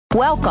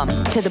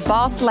Welcome to the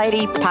Boss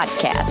Lady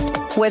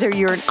Podcast. Whether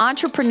you're an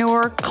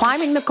entrepreneur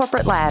climbing the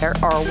corporate ladder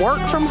or a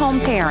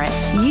work-from-home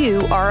parent,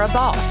 you are a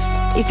boss.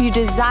 If you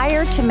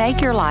desire to make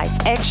your life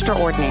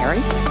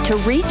extraordinary, to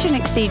reach and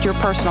exceed your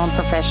personal and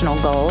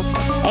professional goals,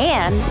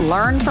 and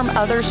learn from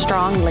other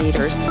strong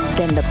leaders,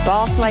 then the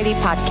Boss Lady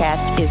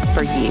Podcast is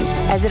for you.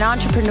 As an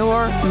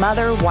entrepreneur,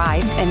 mother,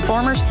 wife, and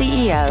former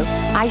CEO,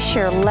 I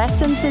share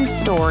lessons and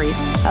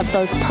stories of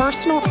both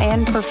personal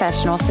and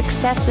professional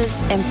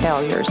successes and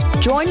failures.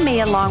 Join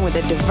me along with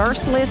a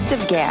diverse list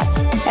of guests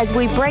as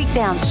we break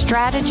down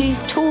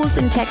strategies, tools,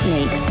 and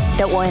techniques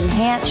that will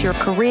enhance your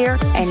career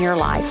and your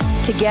life.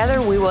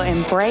 Together, we will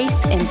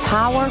embrace,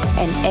 empower,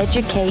 and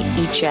educate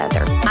each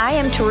other. I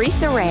am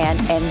Teresa Rand,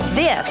 and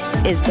this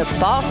is the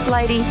Boss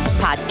Lady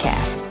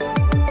Podcast.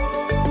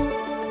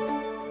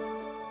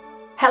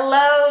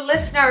 Hello,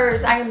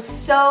 listeners. I am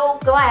so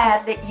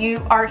glad that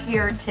you are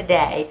here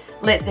today,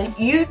 that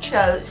you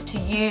chose to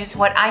use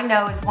what I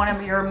know is one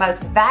of your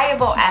most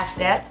valuable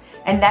assets,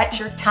 and that's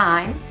your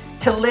time,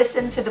 to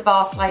listen to the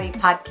Boss Lady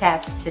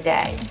Podcast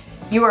today.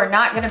 You are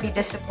not going to be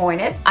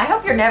disappointed. I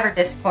hope you're never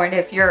disappointed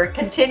if you're a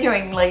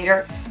continuing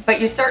leader, but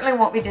you certainly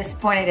won't be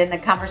disappointed in the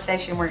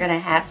conversation we're going to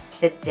have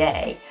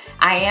today.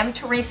 I am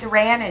Teresa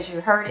Rand, as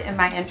you heard in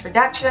my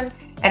introduction,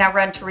 and I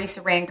run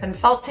Teresa Rand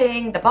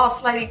Consulting, the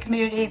Boss Lady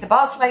Community, the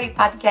Boss Lady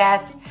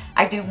Podcast.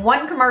 I do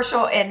one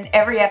commercial in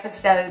every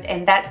episode,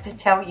 and that's to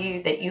tell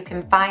you that you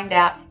can find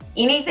out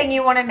anything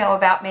you want to know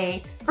about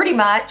me pretty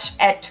much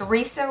at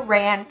Teresa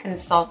Rand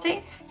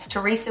Consulting. It's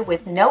Teresa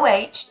with no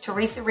H,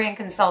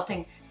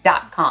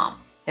 TeresaRandConsulting.com.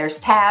 There's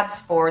tabs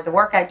for the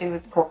work I do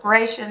with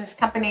corporations,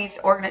 companies,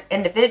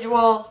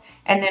 individuals,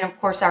 and then, of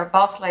course, our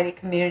Boss Lady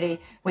community,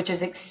 which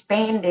is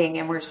expanding,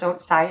 and we're so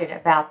excited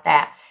about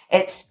that.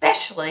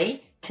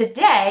 Especially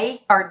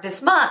today, or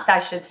this month, I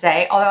should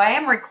say, although I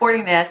am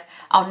recording this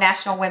on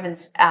International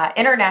Women's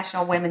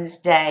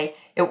Day.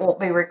 It won't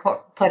be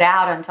put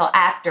out until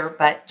after,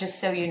 but just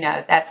so you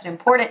know, that's an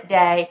important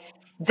day.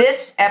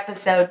 This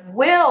episode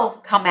will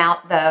come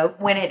out, though,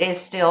 when it is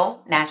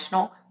still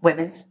National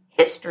Women's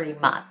History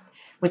Month,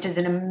 which is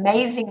an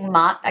amazing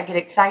month. I get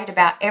excited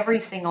about every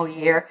single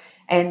year,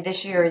 and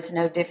this year is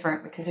no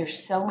different because there's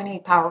so many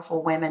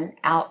powerful women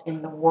out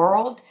in the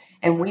world,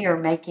 and we are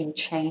making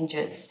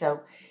changes.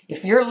 So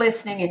if you're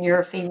listening and you're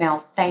a female,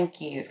 thank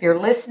you. If you're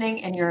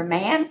listening and you're a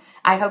man,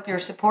 I hope you're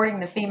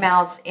supporting the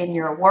females in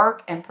your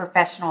work and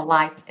professional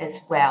life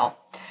as well.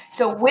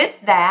 So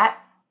with that,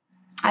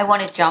 I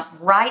want to jump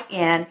right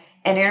in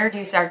and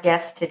introduce our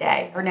guest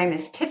today. Her name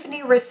is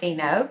Tiffany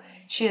Ruffino.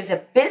 She is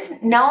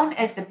known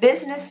as the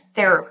business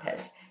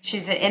therapist.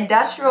 She's an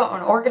industrial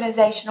and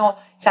organizational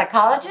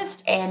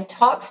psychologist and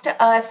talks to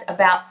us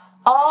about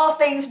all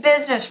things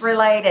business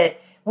related.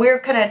 We're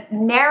going to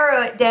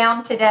narrow it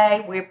down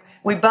today.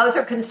 We both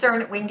are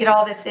concerned that we can get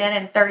all this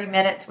in 30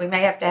 minutes. We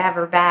may have to have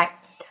her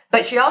back.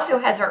 But she also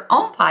has her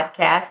own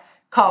podcast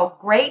called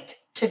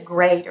Great to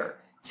Greater.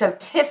 So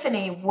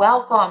Tiffany,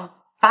 welcome.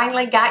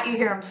 Finally got you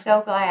here. I'm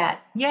so glad.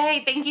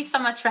 Yay. Thank you so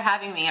much for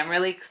having me. I'm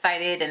really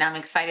excited, and I'm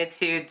excited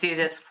to do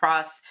this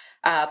cross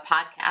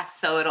podcast.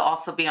 So it'll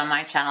also be on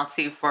my channel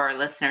too for our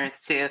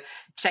listeners to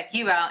check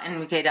you out, and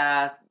we could,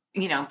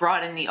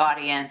 broaden the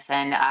audience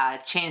and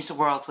change the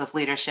world with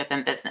leadership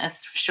and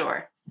business for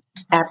sure.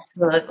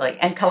 Absolutely.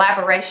 And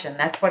collaboration.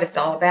 That's what it's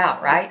all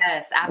about, right?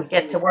 Yes, absolutely.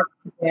 We get to work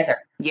together.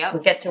 Yep. We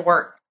get to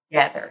work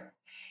together.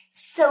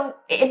 So,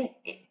 we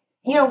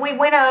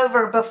went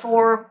over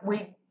before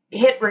we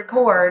hit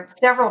record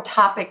several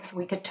topics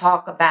we could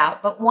talk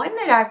about, but one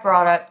that I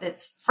brought up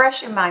that's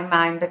fresh in my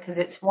mind because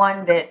it's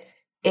one that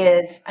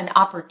is an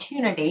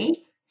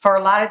opportunity for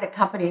a lot of the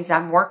companies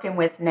I'm working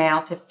with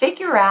now to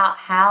figure out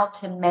how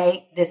to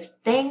make this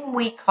thing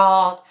we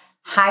call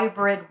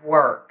hybrid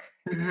work,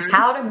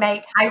 how to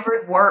make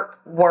hybrid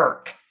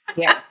work.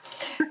 Yeah.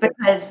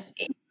 Because,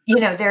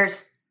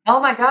 there's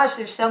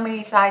so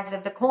many sides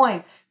of the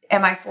coin.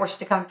 Am I forced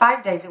to come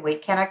 5 days a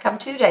week? Can I come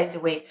 2 days a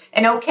week?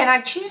 And can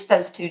I choose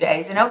those 2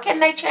 days? And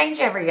can they change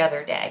every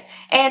other day?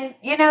 And,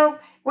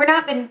 we're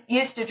not been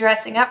used to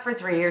dressing up for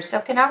 3 years. So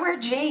can I wear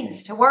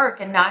jeans to work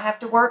and not have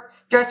to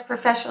dress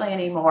professionally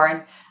anymore?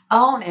 And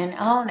on and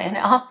on and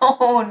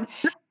on.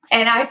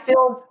 And I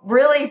feel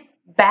really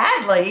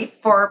badly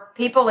for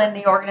people in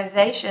the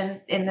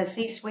organization, in the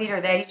C-suite or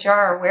the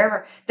HR or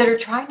wherever, that are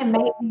trying to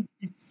make these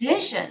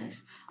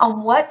decisions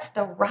on what's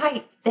the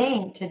right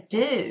thing to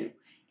do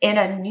in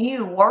this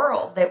new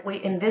world that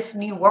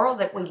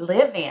we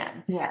live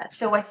in. Yes.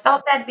 So I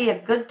thought that'd be a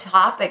good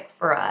topic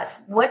for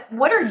us.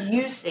 What are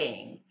you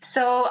seeing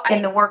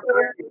in the work?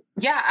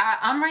 Yeah,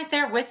 I'm right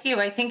there with you.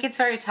 I think it's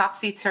very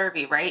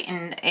topsy-turvy, right?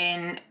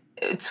 In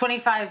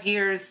 25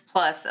 years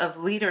plus of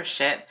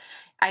leadership,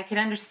 I can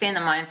understand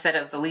the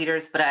mindset of the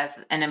leaders, but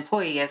as an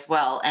employee as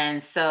well.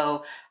 And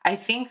so I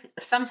think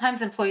sometimes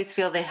employees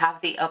feel they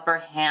have the upper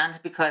hand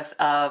because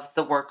of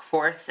the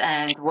workforce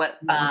and what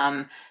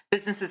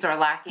businesses are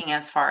lacking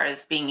as far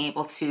as being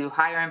able to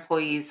hire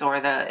employees or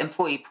the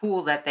employee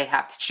pool that they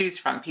have to choose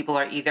from. People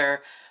are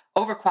either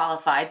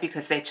overqualified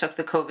because they took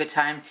the COVID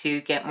time to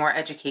get more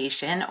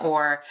education,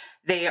 or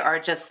they are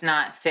just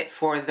not fit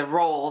for the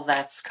role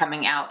that's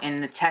coming out in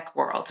the tech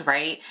world,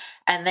 right?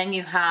 And then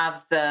you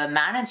have the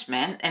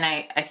management, and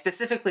I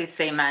specifically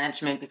say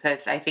management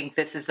because I think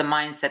this is the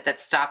mindset that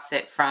stops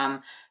it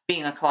from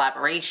being a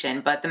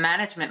collaboration. But the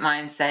management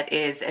mindset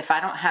is, if I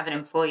don't have an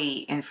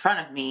employee in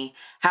front of me,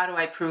 how do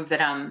I prove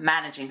that I'm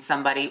managing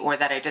somebody or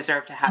that I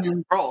deserve to have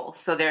Mhm. a role?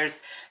 So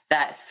there's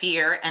that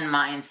fear and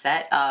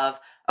mindset of,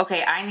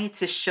 okay, I need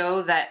to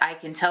show that I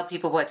can tell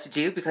people what to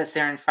do because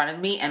they're in front of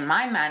me and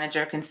my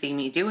manager can see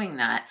me doing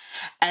that.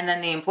 And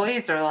then the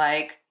employees are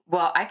like,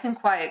 well, I can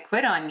quiet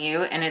quit on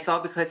you, and it's all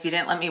because you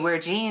didn't let me wear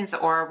jeans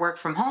or work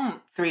from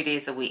home 3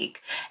 days a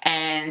week.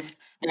 And,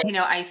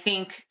 I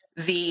think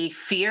the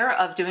fear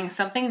of doing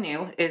something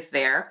new is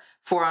there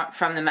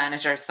from the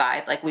manager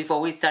side. Like, we've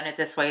always done it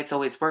this way, it's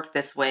always worked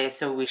this way,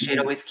 so we should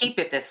always keep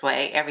it this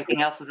way.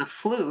 Everything else was a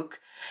fluke.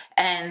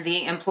 And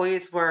the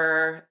employees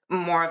were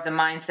more of the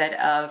mindset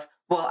of,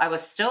 well, I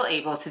was still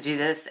able to do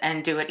this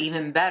and do it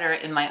even better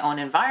in my own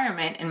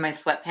environment, in my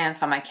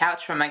sweatpants on my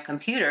couch from my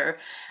computer.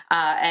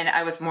 And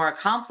I was more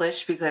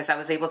accomplished because I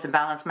was able to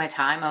balance my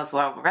time. I was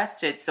well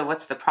rested. So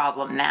what's the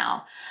problem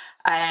now?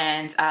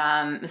 And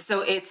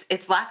so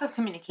it's lack of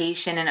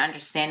communication and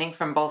understanding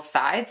from both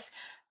sides.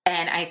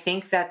 And I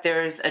think that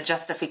there's a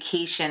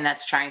justification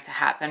that's trying to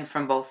happen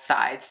from both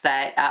sides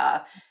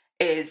that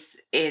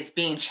is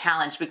being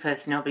challenged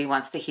because nobody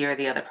wants to hear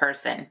the other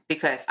person,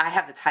 because I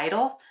have the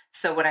title,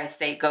 so what I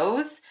say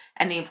goes,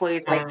 and the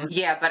employee's like, Mhm.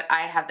 yeah, but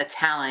I have the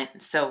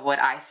talent, so what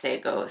I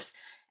say goes.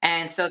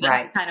 And so that's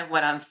Right. kind of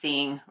what I'm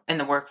seeing in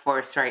the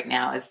workforce right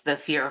now, is the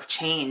fear of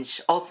change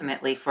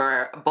ultimately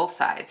for both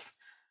sides.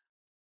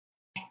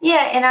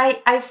 Yeah, and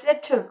I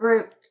said to a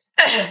group,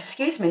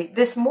 excuse me,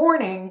 this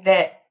morning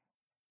that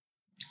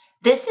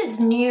this is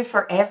new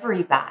for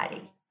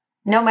everybody,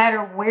 no matter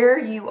where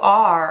you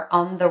are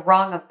on the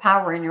rung of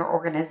power in your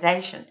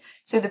organization.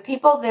 So the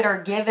people that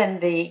are given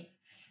the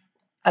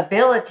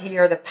ability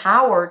or the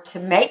power to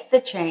make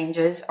the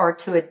changes or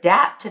to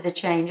adapt to the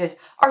changes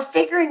are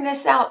figuring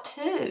this out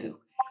too.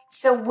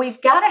 So we've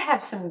got to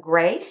have some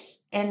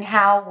grace in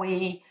how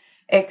we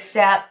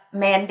accept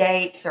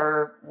mandates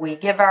or we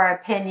give our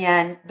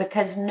opinion,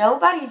 because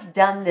nobody's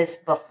done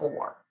this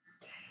before.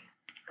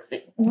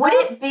 Would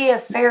Well, it be a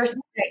fair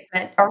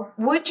statement, or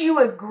would you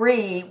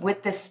agree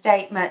with the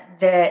statement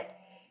that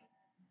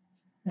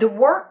the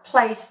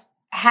workplace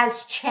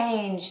has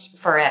changed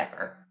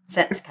forever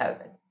since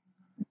COVID?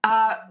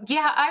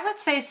 yeah, I would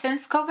say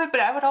since COVID, but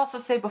I would also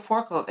say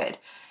before COVID.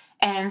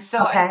 And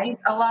so I Okay. think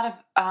a lot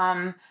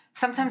of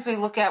sometimes we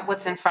look at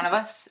what's in front of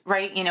us,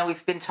 right?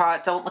 We've been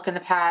taught, don't look in the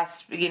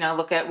past,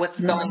 look at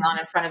what's going on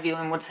Mhm. in front of you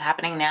and what's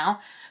happening now.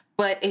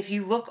 But if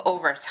you look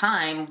over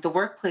time, the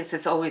workplace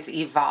has always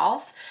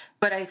evolved.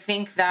 But I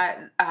think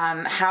that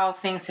how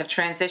things have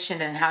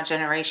transitioned and how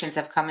generations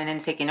have come in and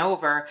taken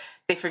over,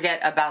 they forget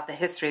about the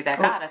history that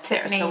Oh, got us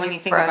there. So Tiffany, when you you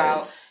think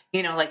about, froze.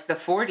 like the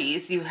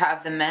 40s, you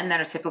have the men that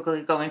are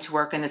typically going to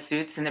work in the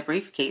suits and the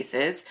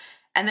briefcases.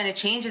 And then it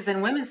changes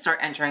and women start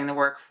entering the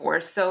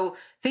workforce. So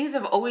things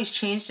have always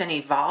changed and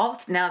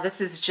evolved. Now, this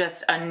is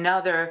just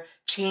another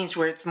change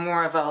where it's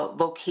more of a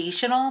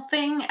locational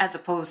thing as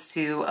opposed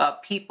to a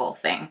people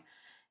thing.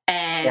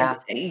 And, Yeah.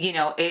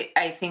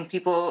 I think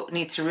people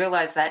need to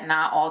realize that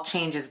not all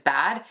change is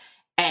bad.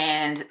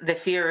 And the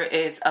fear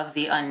is of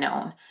the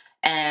unknown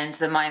and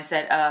the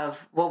mindset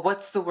of, well,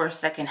 what's the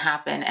worst that can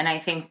happen? And I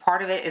think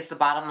part of it is the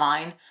bottom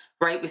line,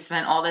 right? We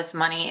spent all this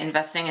money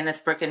investing in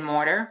this brick and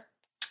mortar,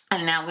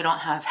 and now we don't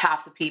have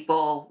half the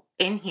people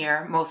in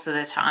here most of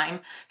the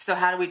time. So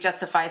how do we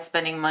justify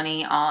spending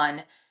money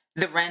on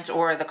the rent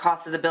or the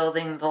cost of the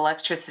building, the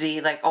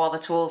electricity, like all the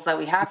tools that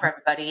we have for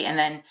everybody? And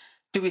then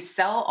do we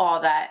sell all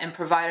that and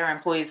provide our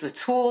employees with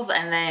tools?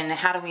 And then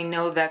how do we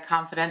know that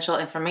confidential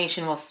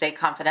information will stay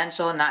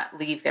confidential and not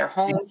leave their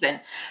homes?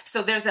 And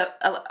so there's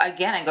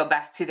again, I go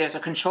back to, there's a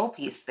control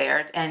piece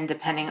there. And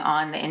depending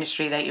on the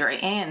industry that you're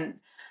in,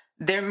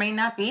 there may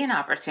not be an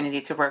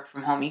opportunity to work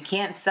from home. You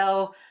can't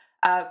sell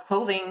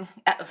clothing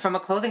from a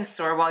clothing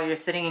store while you're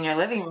sitting in your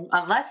living room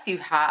unless you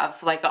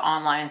have like an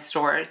online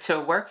store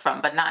to work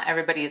from. But not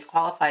everybody is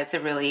qualified to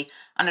really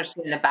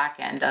understand the back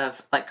end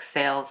of like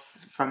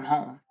sales from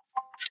home.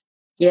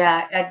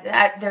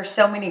 Yeah, there's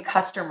so many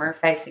customer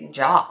facing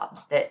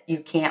jobs that you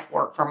can't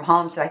work from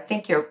home. So I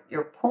think your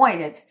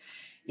point is,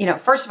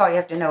 first of all, you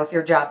have to know if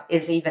your job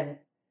is even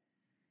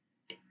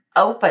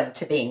open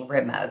to being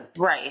remote.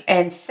 Right.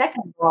 And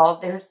second of all,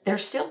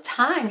 there's still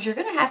times you're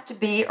going to have to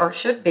be, or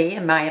should be,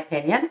 in my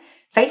opinion,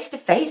 face to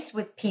face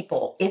with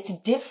people. It's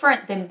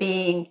different than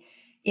being,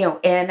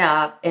 in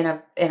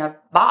a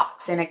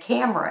box, in a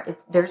camera.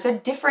 There's a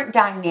different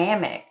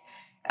dynamic.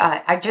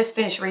 I just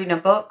finished reading a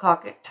book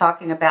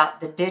talking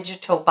about the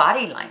digital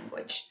body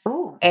language.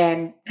 Ooh.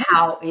 and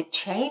how it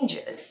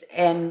changes.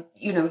 And,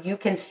 you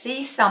can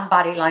see some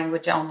body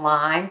language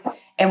online,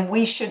 and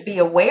we should be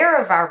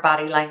aware of our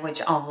body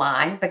language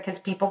online because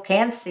people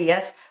can see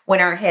us when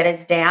our head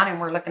is down and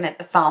we're looking at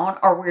the phone,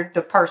 or we're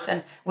the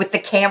person with the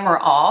camera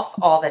off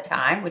all the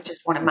time, which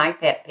is one of my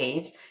pet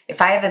peeves.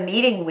 If I have a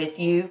meeting with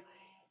you,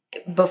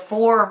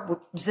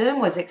 before Zoom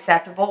was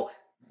acceptable,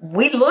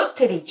 we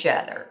looked at each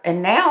other,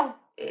 and now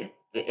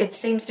it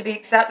seems to be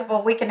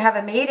acceptable. We can have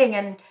a meeting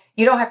and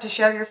you don't have to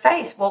show your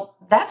face. Well,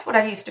 that's what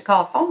I used to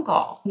call a phone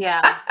call.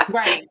 Yeah.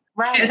 Right.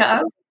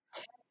 Right.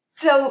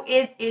 So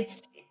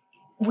it's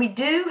we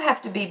do have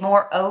to be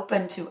more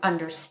open to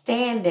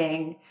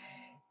understanding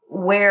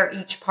where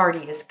each party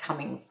is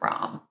coming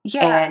from.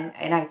 Yeah.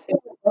 And I think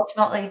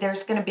ultimately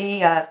there's going to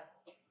be a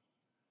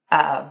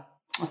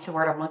what's the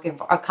word I'm looking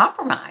for? A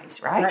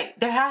compromise, right? Right.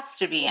 There has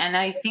to be. And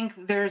I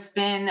think there's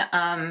been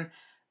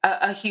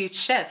a huge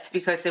shift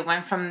because it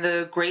went from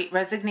the great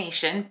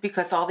resignation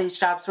because all these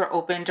jobs were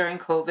open during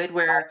COVID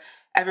where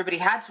everybody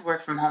had to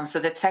work from home. So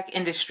the tech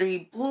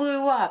industry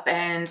blew up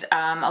and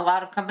a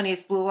lot of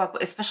companies blew up,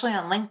 especially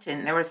on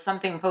LinkedIn. There was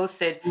something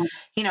posted,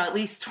 at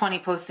least 20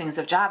 postings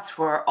of jobs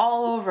for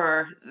all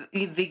over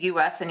the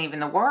US and even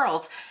the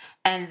world.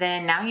 And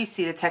then now you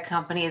see the tech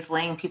companies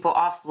laying people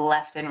off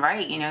left and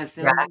right.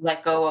 Zoom Right.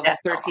 let go of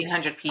Definitely.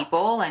 1,300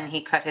 people and he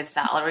cut his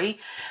salary.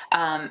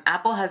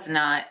 Apple has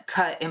not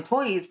cut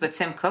employees, but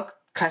Tim Cook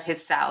cut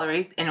his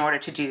salary in order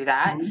to do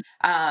that.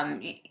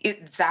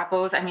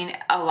 Zappos,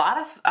 a lot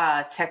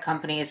of tech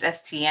companies,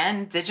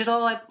 STN,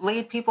 Digital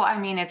laid people.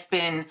 It's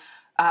been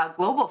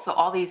global. So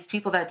all these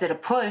people that did a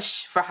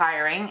push for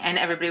hiring and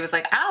everybody was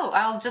like, oh,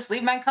 I'll just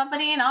leave my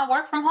company and I'll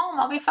work from home.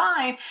 I'll be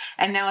fine.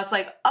 And now it's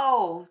like,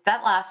 oh,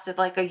 that lasted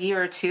like a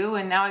year or two.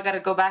 And now I got to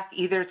go back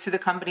either to the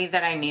company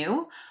that I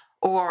knew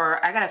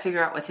or I got to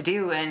figure out what to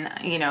do and,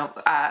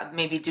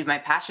 maybe do my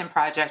passion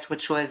project,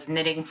 which was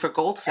knitting for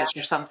goldfish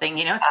or something,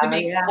 to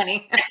make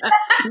money.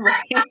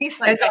 Right?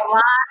 There's a lot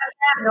of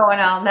that going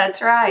on.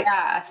 That's right.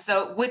 Yeah.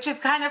 So, which is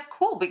kind of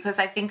cool because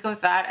I think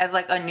of that as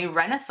like a new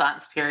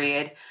renaissance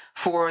period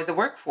for the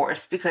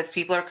workforce because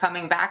people are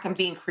coming back and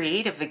being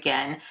creative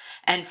again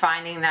and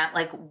finding that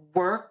like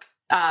work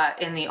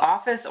in the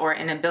office or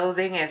in a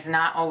building is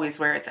not always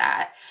where it's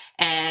at.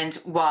 And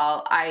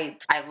while I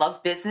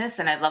love business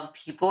and I love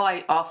people,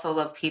 I also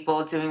love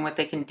people doing what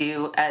they can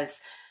do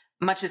as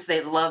much as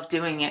they love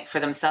doing it for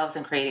themselves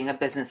and creating a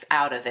business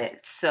out of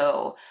it.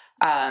 So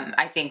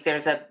I think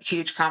there's a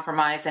huge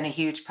compromise and a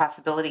huge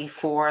possibility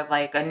for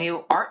like a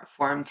new art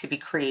form to be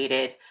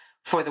created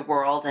for the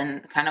world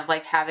and kind of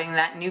like having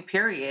that new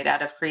period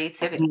out of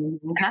creativity.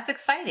 And that's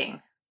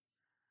exciting.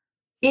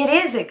 It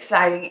is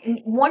exciting. And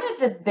one of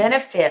the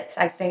benefits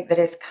I think that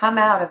has come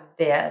out of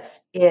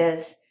this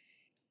is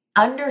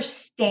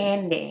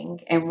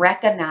understanding and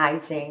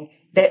recognizing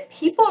that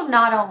people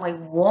not only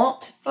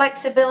want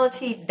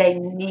flexibility, they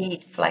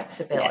need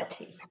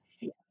flexibility. Yes.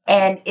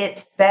 And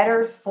it's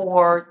better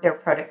for their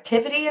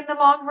productivity in the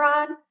long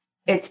run.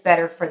 It's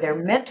better for their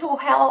mental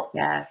health.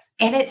 Yes.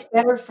 And it's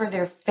better for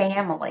their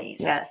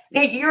families. Yes.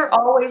 You're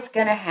always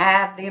going to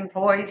have the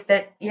employees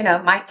that,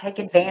 might take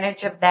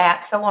advantage of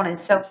that, so on and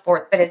so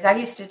forth. But as I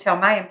used to tell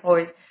my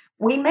employees,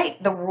 we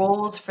make the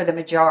rules for the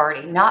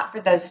majority, not for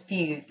those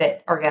few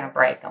that are going to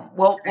break them.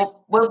 We'll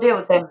deal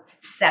with them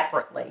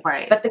separately.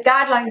 Right. But the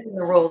guidelines and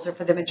the rules are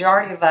for the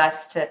majority of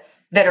us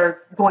that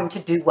are going to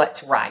do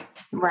what's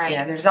right.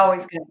 Right. There's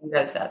always going to be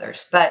those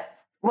others. But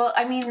well,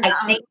 I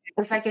think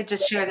if I could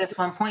just share this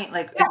one point,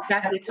 like yes,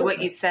 exactly absolutely. to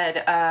what you said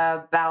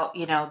about,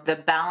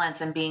 the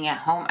balance and being at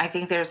home. I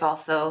think there's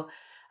also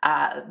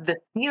the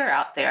fear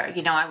out there.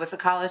 I was a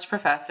college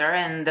professor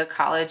and the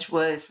college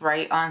was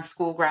right on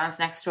school grounds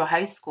next to a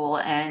high school.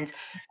 And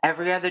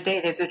every other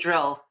day there's a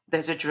drill.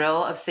 There's a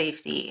drill of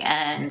safety.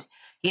 And,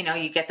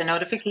 you get the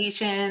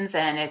notifications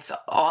and it's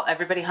all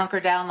everybody hunker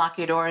down, lock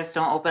your doors,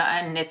 don't open.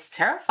 And it's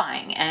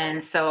terrifying.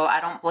 And so I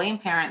don't blame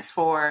parents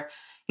for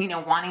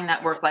wanting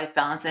that work-life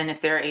balance. And if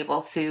they're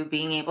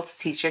being able to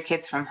teach your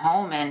kids from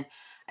home. And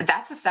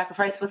that's a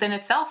sacrifice within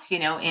itself,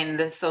 in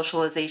the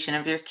socialization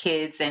of your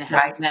kids and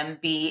having them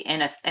be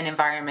in an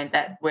environment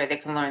where they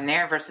can learn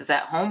there versus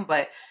at home.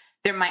 But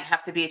there might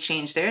have to be a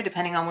change there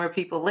depending on where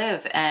people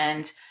live.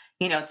 And,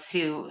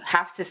 to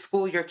have to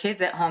school your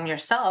kids at home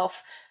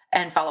yourself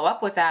and follow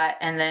up with that.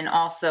 And then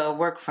also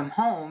work from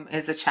home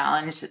is a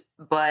challenge,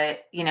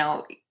 but,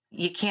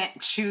 you can't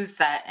choose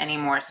that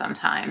anymore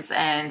sometimes.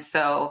 And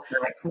so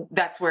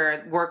that's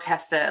where work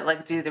has to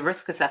like do the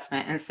risk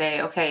assessment and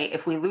say, okay,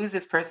 if we lose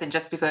this person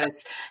just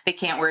because they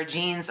can't wear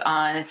jeans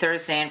on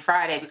Thursday and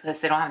Friday because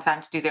they don't have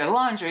time to do their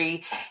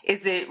laundry,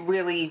 is it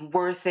really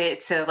worth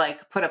it to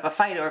like put up a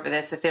fight over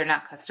this if they're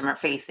not customer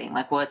facing?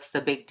 Like, what's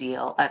the big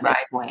deal at this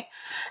point?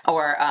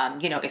 Or,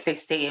 if they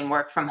stay and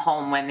work from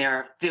home when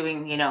they're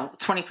doing,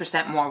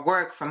 20% more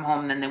work from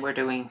home than they were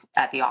doing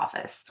at the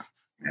office.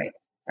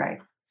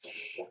 Right.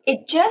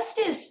 It just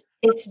is,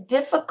 it's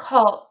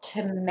difficult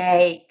to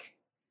make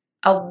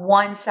a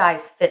one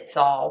size fits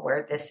all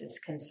where this is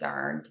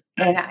concerned.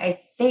 And I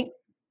think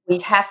we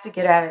have to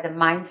get out of the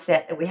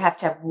mindset that we have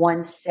to have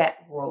one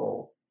set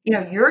rule.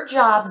 Your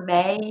job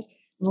may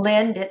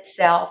lend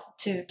itself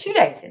to 2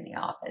 days in the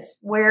office,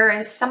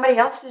 whereas somebody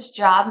else's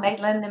job may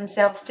lend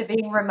themselves to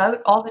being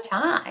remote all the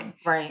time.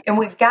 Right. And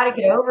we've got to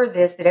get over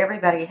this, that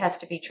everybody has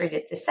to be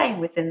treated the same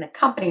within the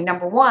company.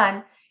 Number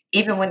one,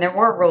 even when there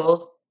were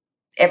rules,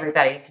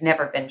 everybody's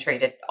never been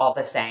treated all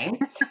the same,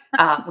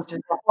 which is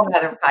a whole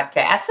other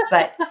podcast.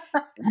 But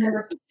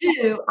number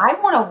two, I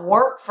want to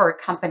work for a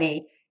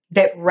company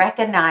that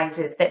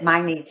recognizes that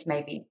my needs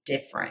may be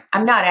different.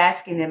 I'm not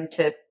asking them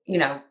to,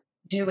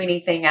 do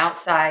anything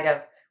outside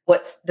of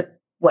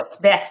what's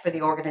best for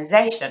the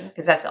organization,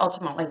 because that's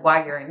ultimately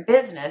why you're in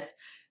business.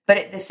 But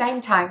at the same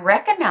time,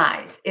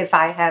 recognize if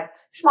I have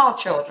small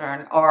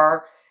children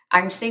or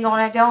I'm single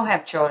and I don't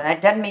have children.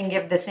 That doesn't mean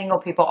give the single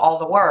people all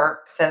the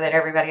work so that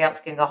everybody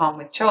else can go home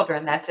with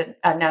children. That's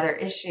another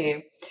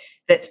issue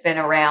that's been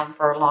around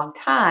for a long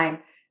time.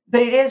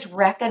 But it is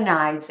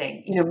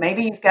recognizing,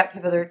 maybe you've got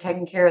people that are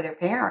taking care of their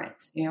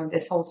parents,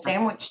 this whole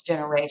sandwich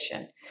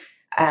generation.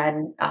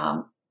 And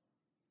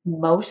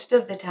most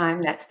of the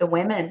time, that's the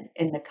women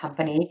in the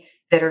company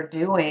that are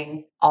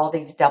doing all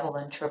these double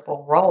and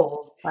triple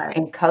roles. Right.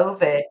 And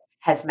COVID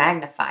has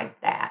magnified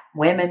that.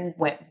 Women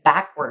went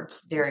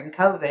backwards during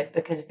COVID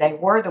because they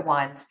were the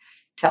ones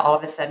to all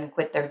of a sudden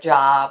quit their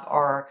job,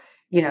 or,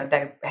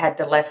 they had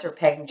the lesser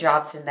paying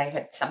jobs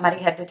and somebody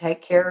had to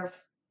take care of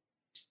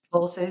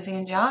little Susie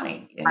and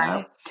Johnny,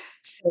 Right.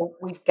 So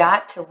we've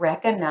got to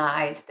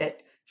recognize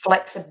that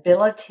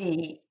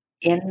flexibility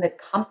in the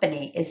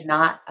company is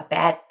not a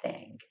bad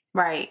thing.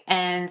 Right.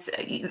 And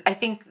I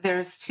think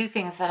there's two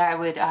things that I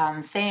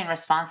would say in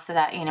response to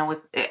that.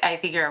 I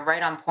think you're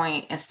right on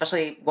point,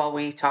 especially while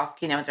we talk,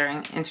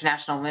 during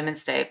International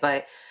Women's Day,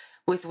 but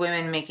with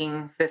women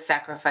making the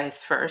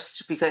sacrifice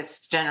first, because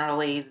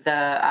generally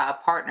the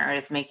partner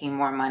is making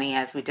more money,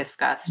 as we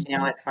discussed,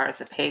 as far as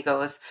the pay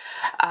goes.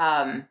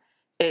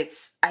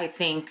 It's, I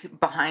think,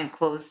 behind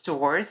closed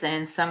doors,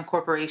 and some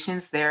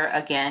corporations, there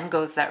again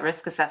goes that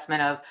risk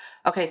assessment of,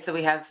 okay, so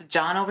we have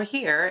John over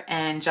here,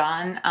 and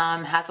John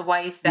has a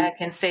wife that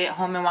can stay at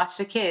home and watch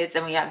the kids,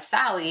 and we have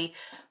Sally,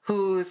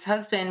 whose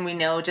husband, we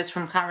know just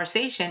from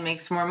conversation,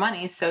 makes more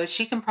money, so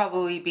she can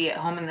probably be at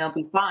home and they'll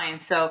be fine.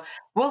 So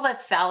we'll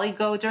let Sally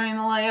go during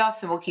the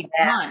layoffs and we'll keep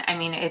Yeah. John. I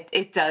mean,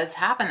 it does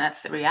happen.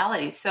 That's the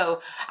reality.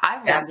 So I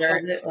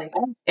wonder Absolutely.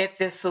 if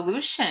the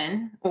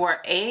solution,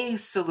 or a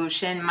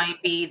solution,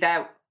 might be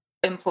that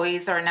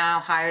employees are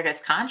now hired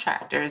as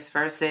contractors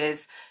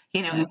versus,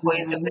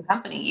 employees of the Mhm.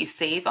 company. You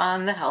save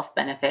on the health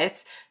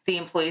benefits. The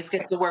employees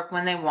get to work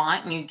when they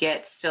want, and you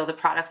get still the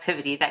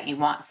productivity that you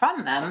want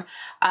from them.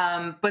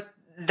 But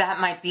that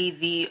might be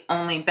the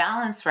only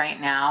balance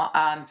right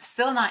now.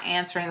 Still not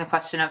answering the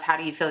question of how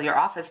do you fill your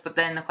office, but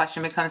then the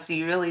question becomes, do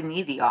you really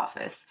need the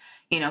office?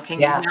 Can you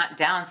Yeah. not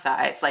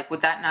downsize? Like,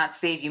 would that not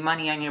save you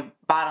money on your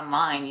bottom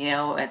line,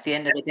 at the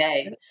end of the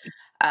day?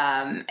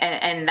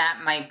 And that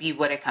might be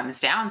what it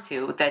comes down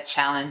to. The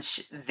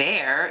challenge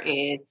there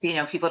is,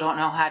 people don't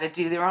know how to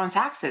do their own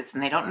taxes,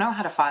 and they don't know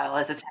how to file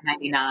as a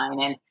 1099.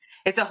 And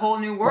it's a whole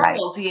new Right.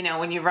 world,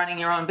 when you're running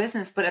your own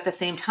business, but at the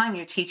same time,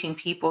 you're teaching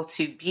people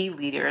to be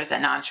leaders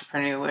and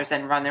entrepreneurs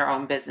and run their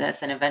own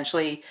business. And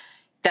eventually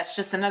that's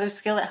just another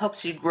skill that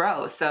helps you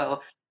grow.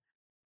 So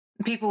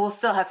people will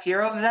still have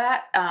fear of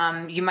that.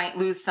 You might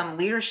lose some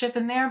leadership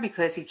in there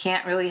because you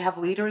can't really have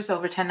leaders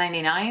over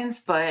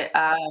 1099s, but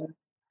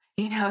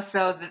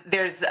so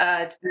there's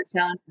a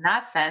challenge in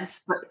that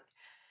sense. But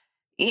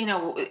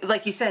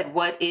like you said,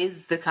 what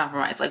is the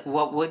compromise? Like,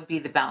 what would be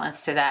the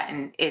balance to that?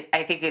 And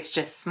I think it's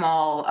just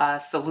small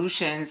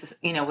solutions,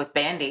 with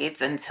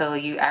band-aids, until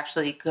you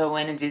actually go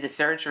in and do the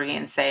surgery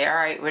and say, all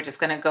right, we're just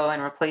going to go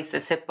and replace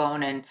this hip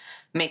bone and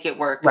make it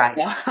work. Right.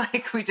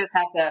 Like, we just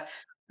have to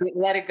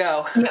let it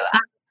go.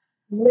 I'm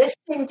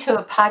listening to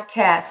a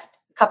podcast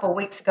a couple of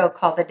weeks ago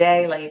called The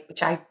Daily,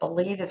 which I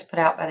believe is put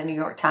out by the New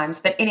York Times.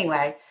 But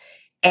anyway,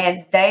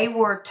 and they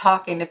were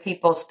talking to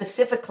people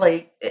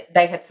specifically,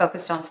 they had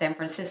focused on San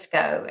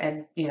Francisco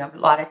and, a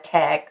lot of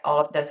tech, all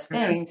of those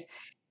Mhm. things,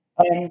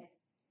 and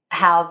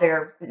how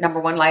they're,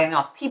 number one, laying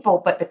off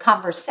people. But the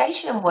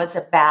conversation was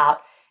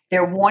about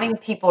they're wanting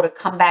people to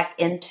come back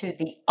into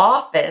the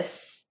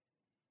office,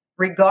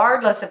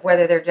 regardless of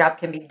whether their job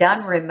can be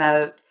done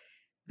remote,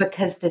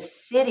 because the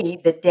city,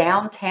 the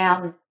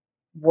downtown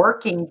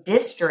working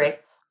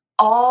district,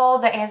 all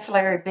the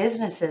ancillary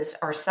businesses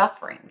are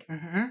suffering.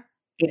 Mhm.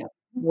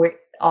 With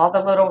all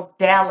the little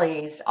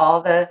delis,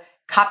 all the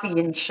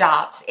copying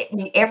shops. I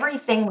mean,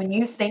 everything, when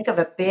you think of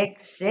a big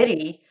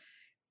city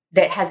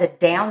that has a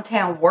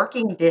downtown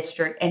working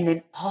district, and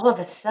then all of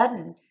a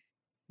sudden,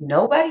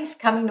 nobody's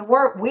coming to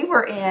work. We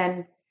were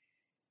in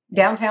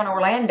downtown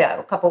Orlando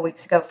a couple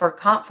weeks ago for a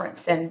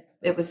conference, and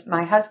it was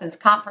my husband's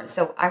conference.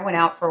 So I went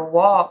out for a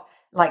walk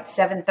like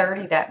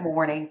 7:30 that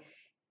morning.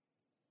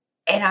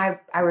 And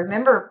I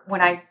remember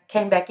when I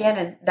came back in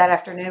and that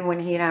afternoon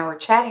when he and I were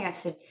chatting, I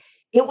said,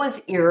 it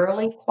was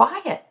eerily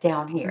quiet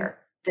down here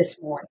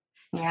this morning.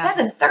 Yeah.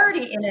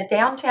 7:30 in a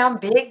downtown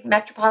big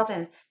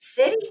metropolitan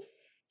city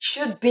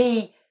should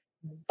be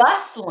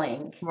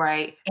bustling.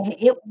 Right. And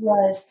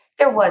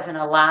there wasn't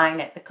a line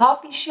at the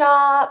coffee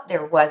shop.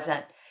 There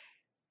wasn't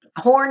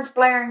horns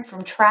blaring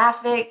from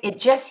traffic. It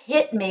just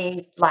hit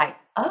me like,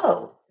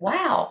 oh,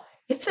 wow,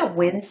 it's a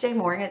Wednesday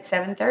morning at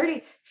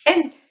 7:30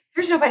 and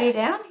there's nobody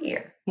down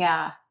here.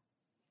 Yeah.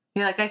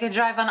 You're like, I could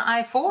drive on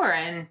I-4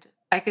 and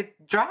I could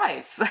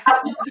drive.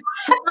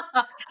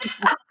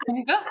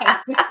 I'm good.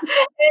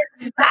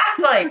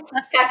 Exactly.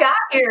 I got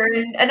here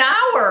in an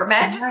hour.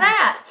 Imagine Yeah.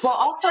 that. Well,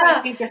 also, I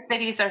Uh, think the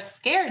cities are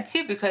scared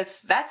too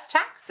because that's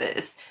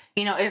taxes.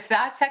 If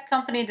that tech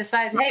company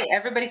decides, hey,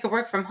 everybody could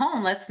work from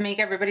home, let's make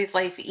everybody's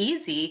life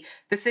easy.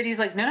 The city's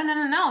like, no, no,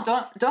 no, no,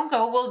 no, don't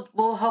go.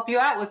 We'll help you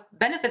out with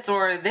benefits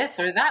or this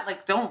or that.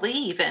 Like, don't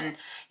leave. And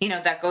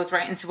that goes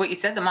right into what you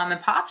said, the mom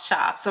and pop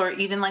shops, or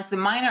even like the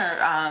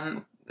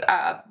minor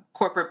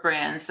corporate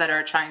brands that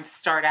are trying to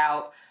start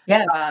out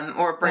yeah.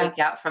 or Yeah. break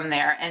out from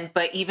there.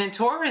 But even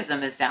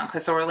tourism is down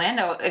because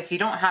Orlando, if you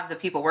don't have the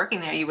people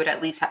working there, you would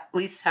at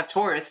least have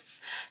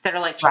tourists that are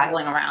like Right.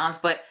 traveling around.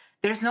 But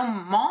there's no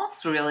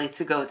malls really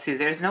to go to.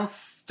 There's no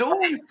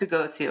stores to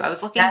go to. I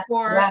was looking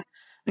for Yeah.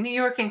 New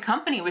York and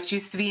Company, which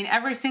used to be in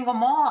every single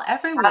mall Oh,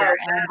 everywhere,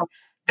 and no.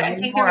 I Not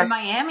think they're in anymore.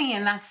 Miami,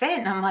 and that's it.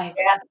 And I'm like,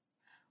 Yeah.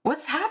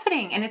 what's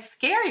happening? And it's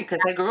scary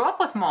because I grew up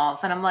with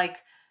malls, and I'm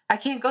like, I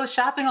can't go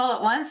shopping all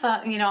at once,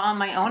 on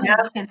my own No.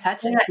 and look and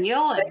touch and Yeah.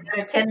 feel, They and go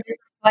to 10 different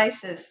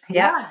places. Yep.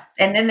 yeah.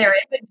 And then their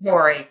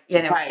inventory,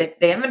 Right,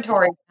 the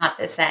inventory is not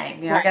the same.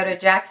 I go right. to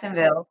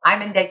Jacksonville.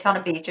 I'm in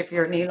Daytona Beach if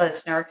you're a new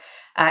listener,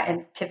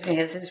 and Tiffany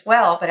is as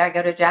well. But I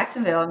go to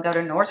Jacksonville and go to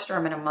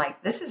Nordstrom, and I'm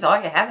like, this is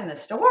all you have in the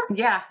store?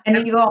 Yeah. And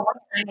then you go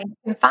online and you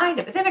can find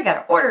it. But then I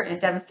got to order it and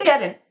it doesn't fit.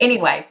 And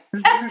anyway,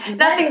 Right.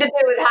 nothing to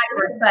do with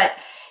hybrid. But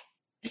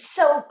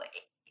so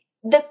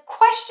the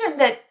question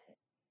that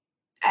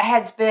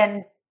has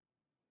been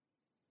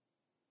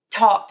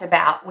talked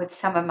about with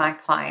some of my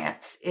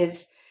clients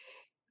is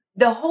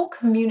the whole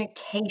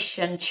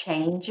communication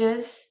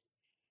changes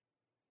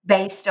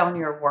based on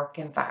your work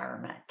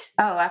environment.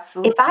 Oh, If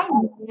absolutely. I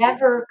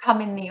never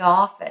come in the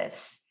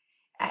office,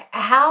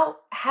 how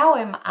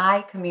am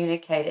I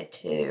communicated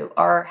to,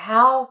 or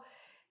how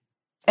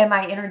am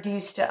I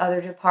introduced to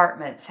other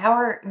departments?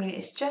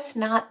 It's just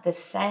not the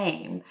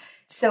same.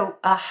 So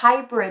a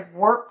hybrid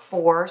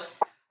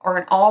workforce or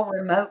an all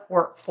remote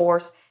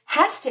workforce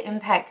has to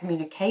impact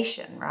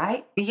communication,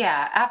 right?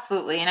 Yeah,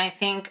 absolutely. And I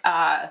think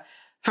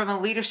from a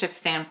leadership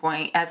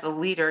standpoint, as a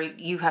leader,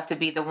 you have to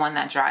be the one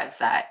that drives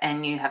that,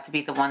 and you have to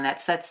be the one that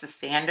sets the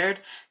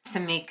standard to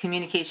make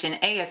communication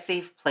a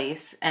safe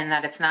place, and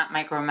that it's not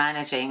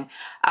micromanaging,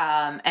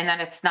 and that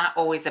it's not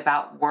always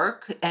about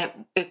work.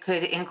 And it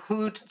could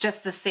include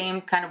just the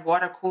same kind of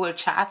water cooler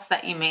chats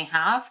that you may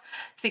have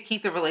to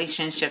keep the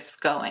relationships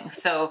going.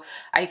 So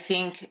I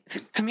think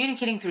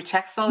communicating through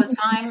text all the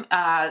time.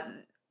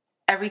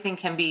 Everything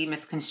can be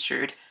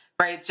misconstrued,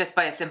 right? Just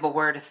by a simple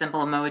word, a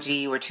simple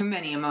emoji, or too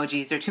many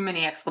emojis, or too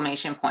many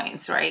exclamation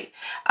points, right?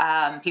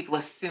 People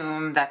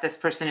assume that this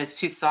person is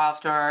too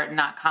soft or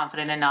not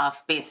confident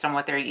enough based on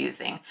what they're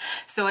using.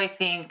 So I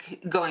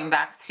think going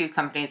back to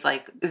companies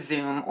like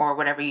Zoom or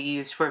whatever you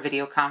use for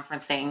video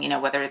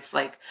conferencing, whether it's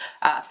like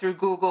through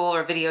Google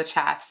or video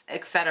chats,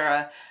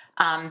 etc.,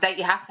 that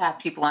you have to have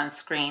people on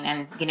screen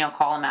and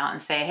call them out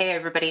and say, hey,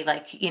 everybody,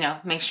 like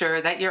make sure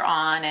that you're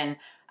on, and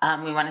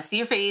we want to see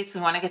your face.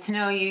 We want to get to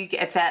know you.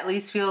 Get to at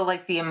least feel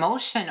like the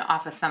emotion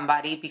off of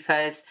somebody,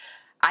 because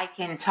I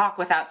can talk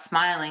without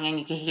smiling and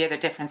you can hear the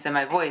difference in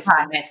my voice. But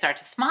Right. when I start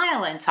to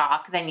smile and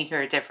talk, then you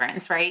hear a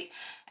difference, right?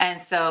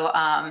 And so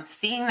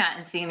seeing that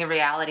and seeing the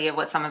reality of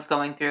what someone's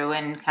going through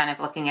and kind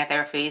of looking at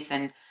their face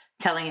and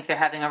telling if they're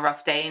having a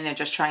rough day and they're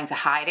just trying to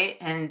hide it,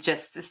 and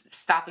just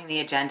stopping the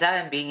agenda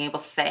and being able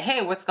to say,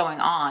 hey, what's going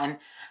on?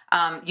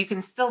 You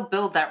can still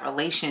build that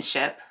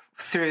relationship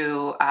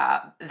through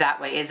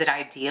that way. Is it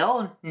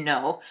ideal?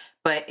 No.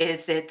 But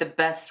is it the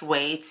best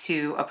way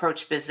to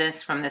approach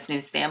business from this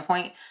new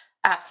standpoint?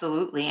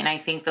 Absolutely. And I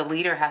think the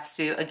leader has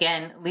to,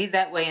 again, lead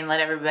that way and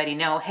let everybody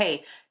know,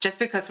 hey, just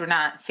because we're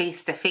not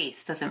face to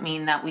face doesn't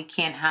mean that we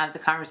can't have the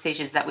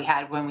conversations that we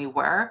had when we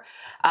were.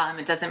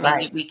 It doesn't mean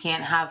Right. that we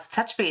can't have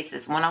touch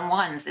bases, one on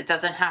ones. It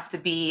doesn't have to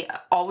be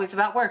always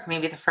about work.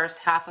 Maybe the first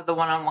half of the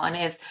one on one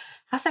is,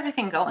 how's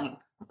everything going?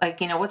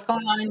 Like, what's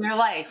going on in your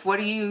life? What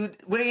are you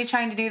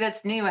trying to do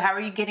that's new? How are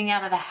you getting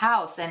out of the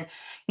house? And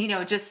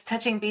just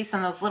touching base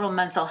on those little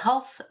mental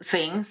health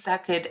things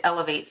that could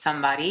elevate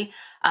somebody,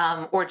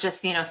 or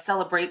just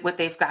celebrate what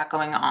they've got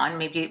going on.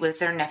 Maybe it was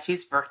their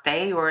nephew's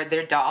birthday or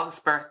their dog's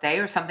birthday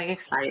or something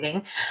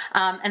exciting.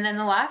 And then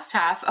the last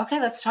half, okay,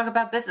 let's talk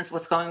about business.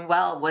 What's going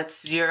well?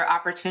 What's your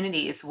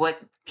opportunities?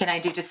 What can I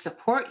do to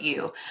support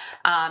you?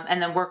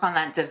 And then work on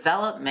that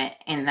development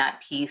in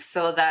that piece,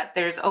 so that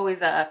there's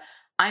always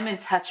I'm in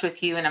touch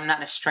with you and I'm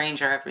not a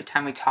stranger every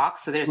time we talk.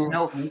 So there's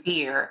no Mhm.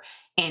 fear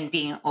in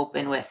being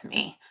open with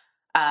me.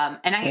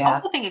 And I Yeah.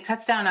 also think it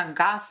cuts down on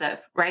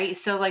gossip, right?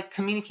 So, like,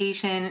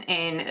 communication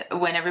in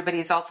when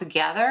everybody's all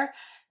together,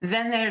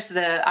 then there's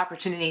the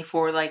opportunity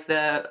for, like,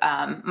 the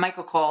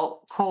Michael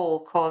Cole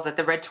calls it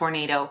the red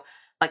tornado.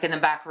 like in the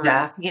back room.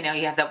 Yeah.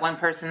 You have that one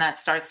person that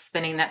starts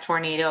spinning that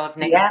tornado of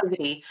Yeah.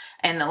 negativity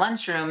in the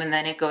lunchroom, and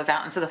then it goes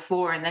out into the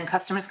floor, and then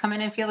customers come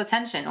in and feel the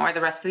tension, or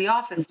the rest of the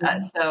office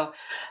does. So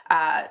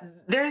uh,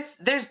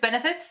 there's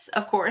benefits,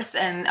 of course,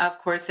 and of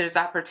course there's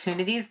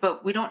opportunities,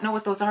 but we don't know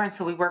what those are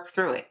until we work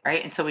through it,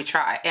 right? Until we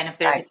try. And if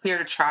there's a Right. fear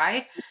to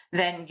try,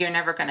 then you're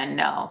never going to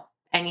know.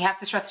 And you have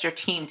to trust your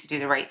team to do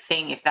the right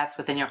thing if that's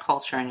within your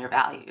culture and your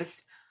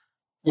values.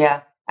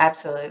 Yeah,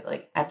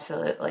 absolutely.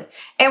 Absolutely.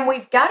 And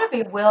we've got to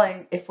be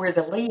willing, if we're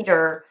the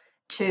leader,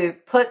 to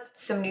put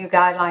some new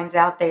guidelines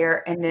out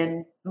there and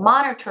then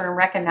monitor and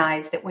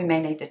recognize that we may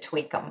need to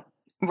tweak them.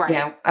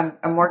 Right.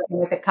 I'm working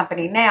with a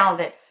company now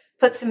that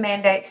put some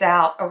mandates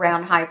out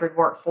around hybrid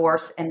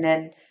workforce and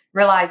then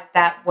realized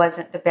that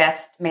wasn't the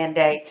best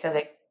mandate. So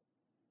they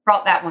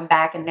brought that one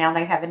back and now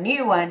they have a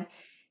new one.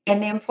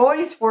 And the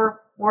employees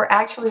were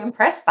actually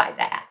impressed by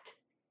that.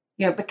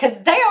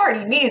 Because they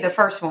already knew the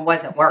first one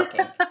wasn't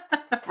working.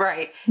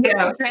 Right. You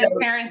know,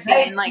 Transparency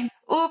and like,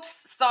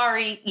 oops,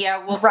 sorry.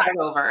 Yeah, we'll start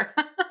over.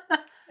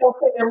 So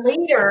for the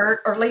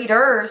leader or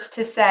leaders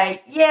to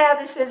say, yeah,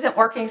 this isn't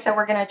working, so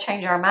we're going to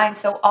change our mind.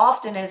 So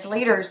often as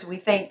leaders, we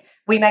think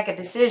we make a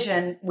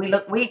decision, we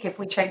look weak if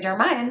we change our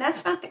mind, and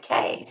that's not the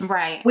case.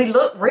 Right. We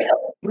look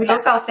real. We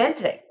look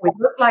authentic. We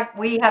look like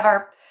we have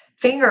our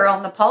finger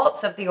on the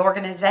pulse of the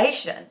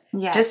organization.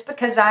 Yeah. Just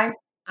because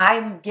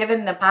I'm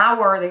given the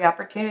power or the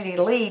opportunity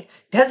to lead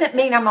doesn't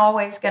mean I'm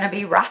always going to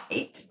be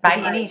right by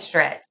any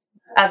stretch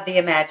of the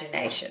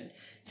imagination.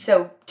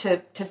 So to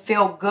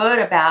feel good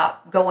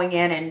about going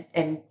in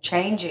and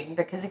changing,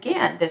 because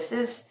again, this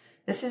is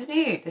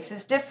new, this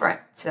is different.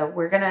 So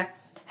we're going to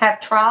have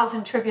trials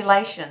and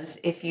tribulations,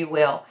 if you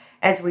will,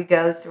 as we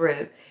go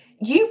through.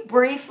 You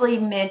briefly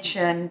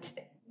mentioned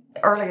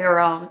earlier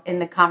on in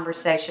the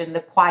conversation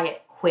the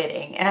quiet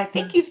quitting, and I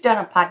think you've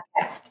done a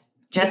podcast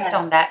just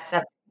on that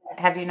subject.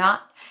 Have you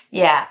not?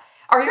 Yeah.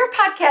 Are your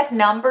podcasts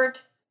numbered?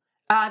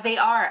 They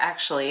are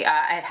actually.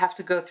 I'd have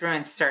to go through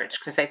and search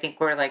because I think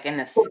we're like in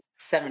the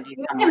 70s.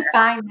 You can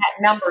find that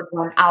numbered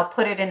one. I'll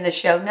put it in the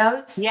show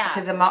notes. Yeah.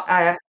 Because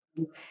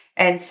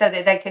and so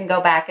that they can go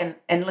back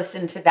and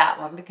listen to that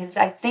one, because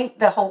I think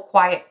the whole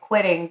quiet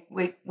quitting,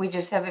 we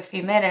just have a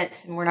few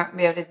minutes and we're not going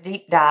to be able to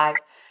deep dive.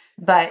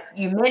 But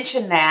you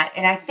mentioned that,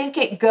 and I think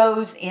it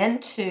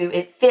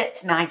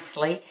fits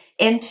nicely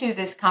into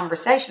this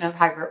conversation of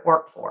hybrid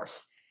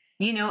workforce.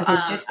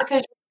 Because just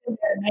because you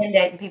put a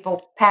mandate and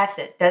people pass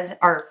it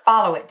or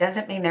follow it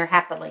doesn't mean they're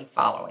happily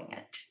following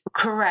it.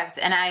 Correct.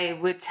 And I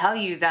would tell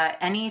you that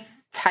any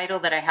title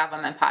that I have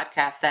on my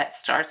podcast that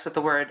starts with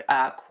the word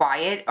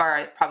quiet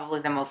are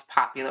probably the most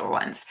popular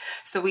ones.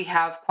 So we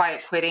have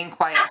quiet quitting,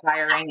 quiet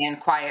hiring, and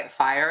quiet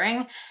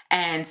firing,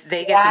 and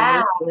they get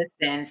the most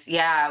listens.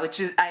 Yeah,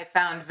 which is I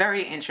found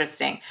very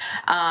interesting.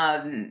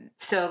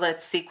 So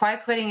let's see.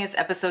 Quiet quitting is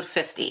episode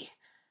 50.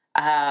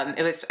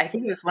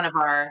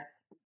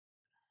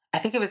 I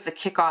think it was the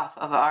kickoff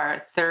of our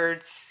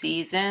third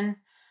season.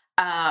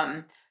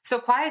 So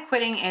quiet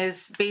quitting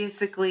is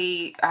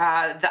basically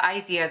the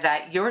idea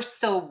that you're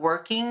still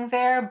working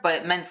there,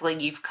 but mentally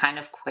you've kind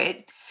of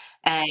quit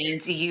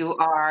and you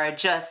are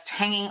just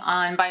hanging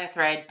on by a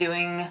thread,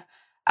 doing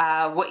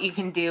what you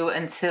can do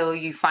until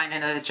you find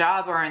another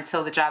job or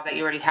until the job that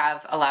you already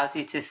have allows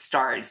you to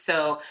start.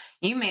 So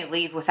you may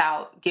leave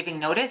without giving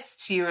notice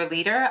to your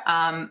leader.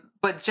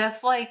 But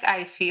just like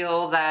I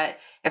feel that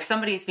if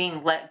somebody's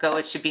being let go,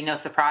 it should be no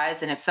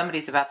surprise. And if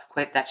somebody's about to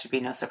quit, that should be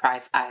no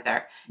surprise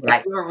either.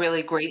 Right. If you're a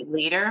really great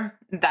leader,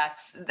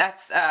 that's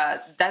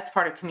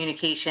part of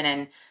communication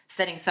and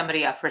setting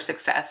somebody up for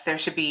success. There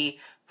should be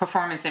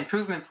performance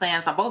improvement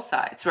plans on both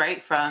sides,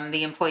 right? From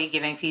the employee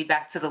giving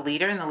feedback to the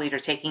leader and the leader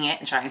taking it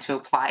and trying to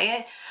apply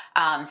it.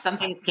 Some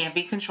things can't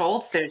be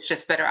controlled. There's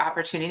just better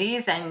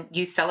opportunities, and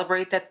you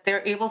celebrate that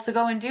they're able to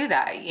go and do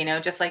that,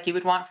 just like you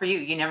would want for you.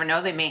 You never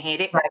know, they may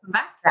hate it and come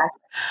back.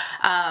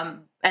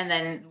 And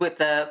then with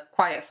the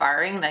quiet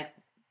firing, like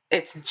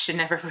it should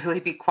never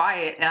really be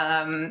quiet,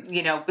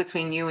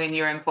 between you and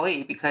your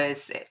employee,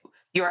 because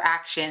your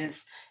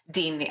actions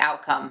deem the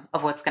outcome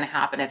of what's going to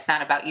happen. It's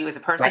not about you as a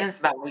person. Right. It's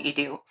about what you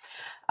do.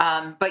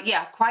 But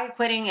yeah, quiet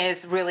quitting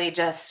is really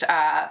just,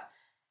 I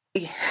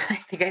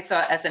think I saw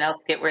an SNL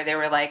skit where they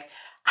were like,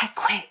 I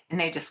quit, and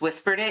they just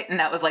whispered it, and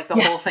that was like the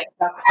whole thing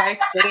about quiet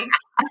quitting.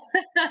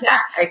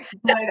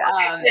 But,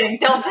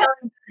 don't tell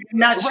me I'm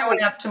not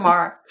showing up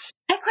tomorrow.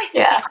 I quit.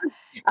 Yeah.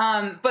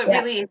 But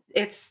really,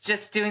 it's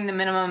just doing the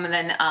minimum, and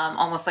then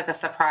almost like a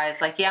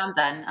surprise, like, yeah, I'm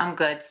done, I'm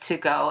good to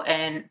go.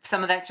 And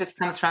some of that just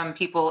comes from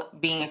people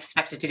being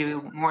expected to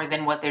do more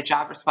than what their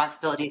job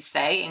responsibilities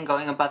say and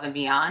going above and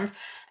beyond.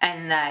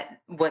 And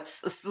that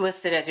what's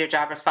listed as your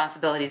job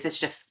responsibilities is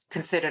just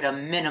considered a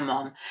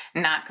minimum,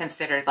 not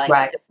considered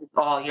like this is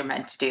all you're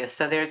meant to do.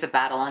 So there's a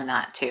battle on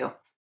that too.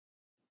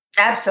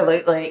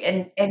 Absolutely.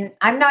 And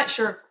I'm not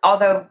sure,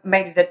 although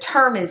maybe the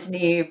term is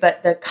new,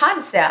 but the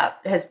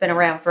concept has been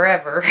around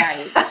forever.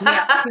 Right.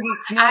 Yeah.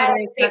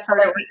 I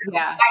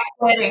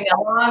quitting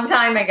a long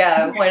time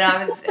ago when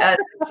I was, it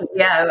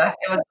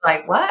was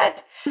like,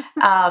 what?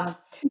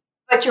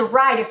 But you're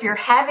right. If you're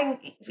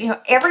having,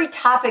 every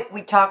topic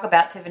we talk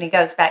about, Tiffany,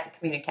 goes back to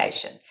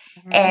communication.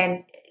 Mm-hmm.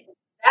 And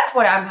that's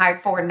what I'm hired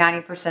for.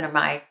 90% of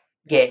my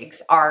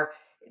gigs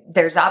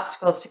there's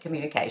obstacles to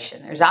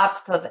communication. There's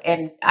obstacles.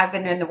 And I've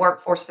been in the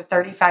workforce for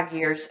 35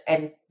 years.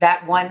 And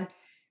that one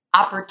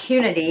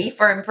opportunity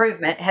for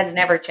improvement has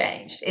never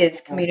changed,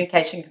 is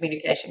communication,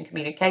 communication,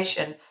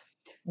 communication.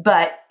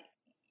 But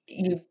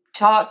you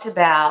talked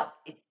about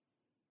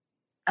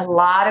a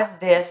lot of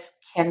this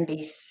can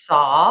be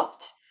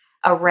solved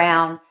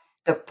around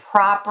the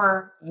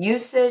proper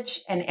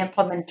usage and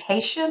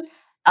implementation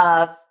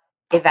of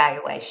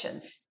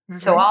evaluations. Mm-hmm.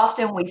 So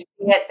often we see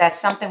it, that's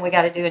something we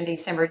got to do in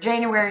December,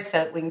 January,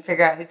 so that we can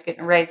figure out who's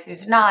getting a raise,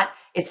 who's not.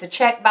 It's a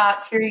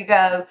checkbox. Here you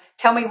go.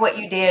 Tell me what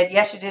you did.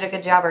 Yes, you did a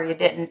good job, or you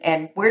didn't.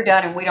 And we're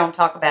done, and we don't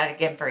talk about it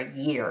again for a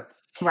year.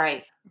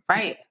 Right.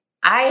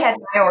 I had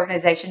my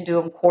organization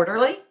do them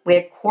quarterly. We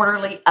had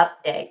quarterly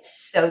updates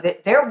so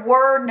that there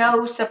were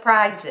no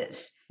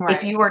surprises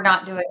if you were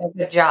not doing a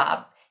good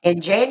job. In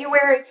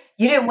January,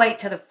 you didn't wait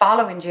till the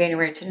following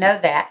January to know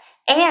that.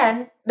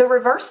 And the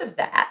reverse of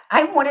that,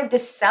 I wanted to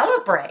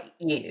celebrate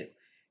you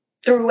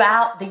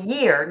throughout the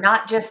year,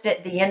 not just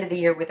at the end of the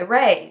year with a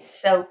raise.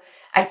 So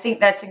I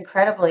think that's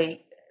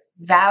incredibly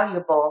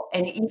valuable.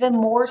 And even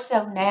more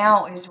so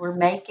now as we're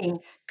making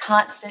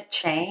constant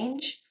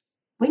change,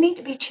 we need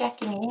to be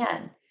checking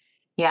in.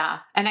 Yeah.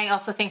 And I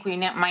also think we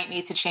might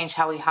need to change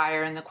how we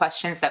hire and the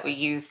questions that we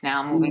use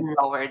now moving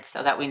forward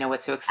so that we know what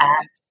to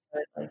expect.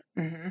 Absolutely.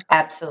 Mm-hmm.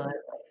 Absolutely.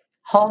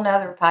 Whole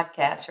nother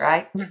podcast,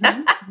 right?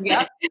 Mm-hmm.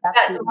 Yeah.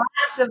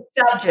 Lots of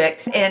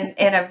subjects in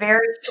a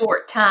very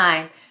short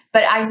time,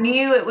 but I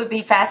knew it would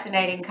be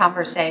fascinating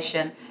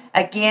conversation.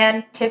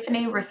 Again,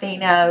 Tiffany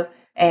Ruffino,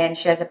 and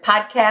she has a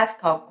podcast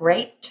called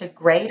Great to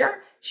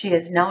Greater. She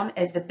is known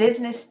as the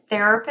business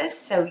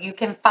therapist. So you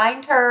can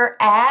find her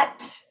at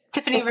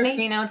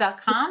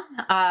TiffanyRuffino.com,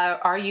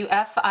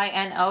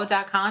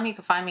 RUFINO.com. You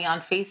can find me on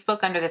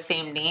Facebook under the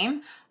same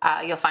name.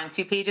 You'll find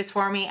 2 pages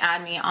for me,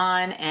 add me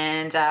on,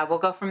 and we'll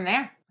go from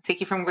there. Take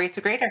you from great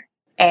to greater.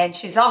 And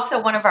she's also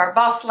one of our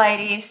boss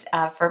ladies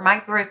for my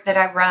group that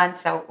I run.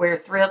 So we're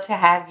thrilled to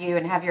have you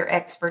and have your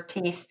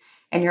expertise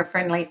and your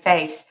friendly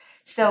face.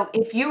 So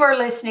if you are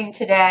listening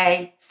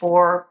today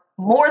for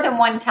more than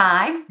one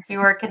time, if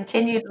you are a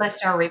continued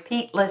listener,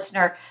 repeat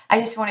listener, I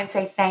just want to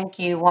say thank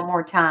you one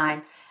more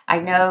time. I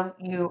know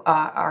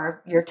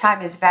your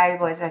time is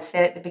valuable, as I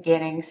said at the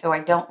beginning, so I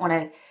don't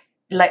want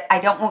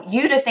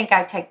you to think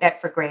I take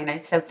that for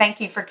granted. So thank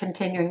you for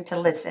continuing to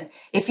listen.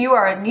 If you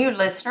are a new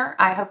listener,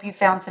 I hope you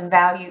found some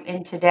value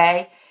in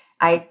today.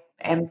 I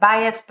am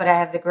biased, but I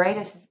have the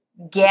greatest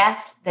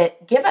guests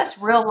that give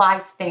us real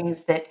life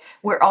things that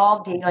we're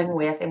all dealing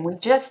with. And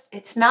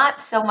it's not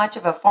so much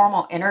of a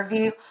formal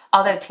interview,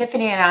 although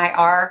Tiffany and I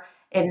are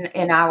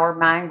in our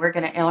mind, we're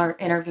going to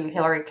interview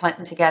Hillary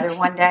Clinton together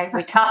one day.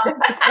 We talked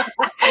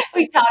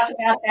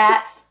about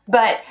that,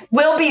 but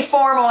we'll be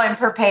formal and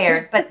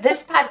prepared. But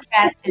this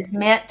podcast is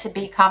meant to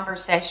be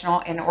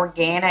conversational and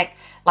organic,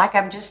 like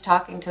I'm just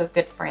talking to a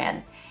good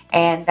friend.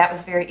 And that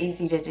was very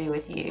easy to do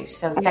with you.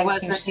 So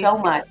thank you so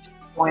much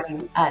for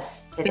joining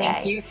us today.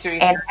 Thank you,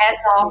 Teresa. And as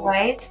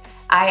always,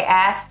 I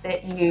ask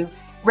that you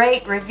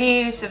rate,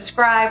 review,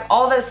 subscribe,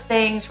 all those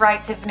things,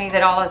 right, Tiffany,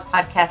 that all us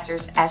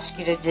podcasters ask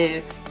you to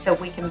do so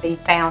we can be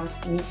found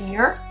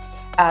easier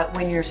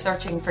when you're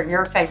searching for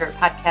your favorite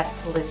podcast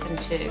to listen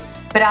to.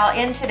 But I'll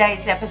end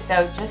today's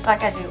episode, just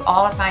like I do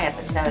all of my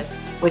episodes,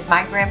 with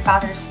my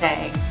grandfather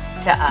saying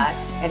to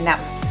us, and that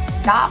was to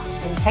stop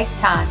and take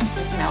time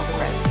to smell the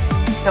roses.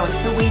 So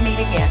until we meet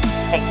again,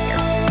 take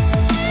care.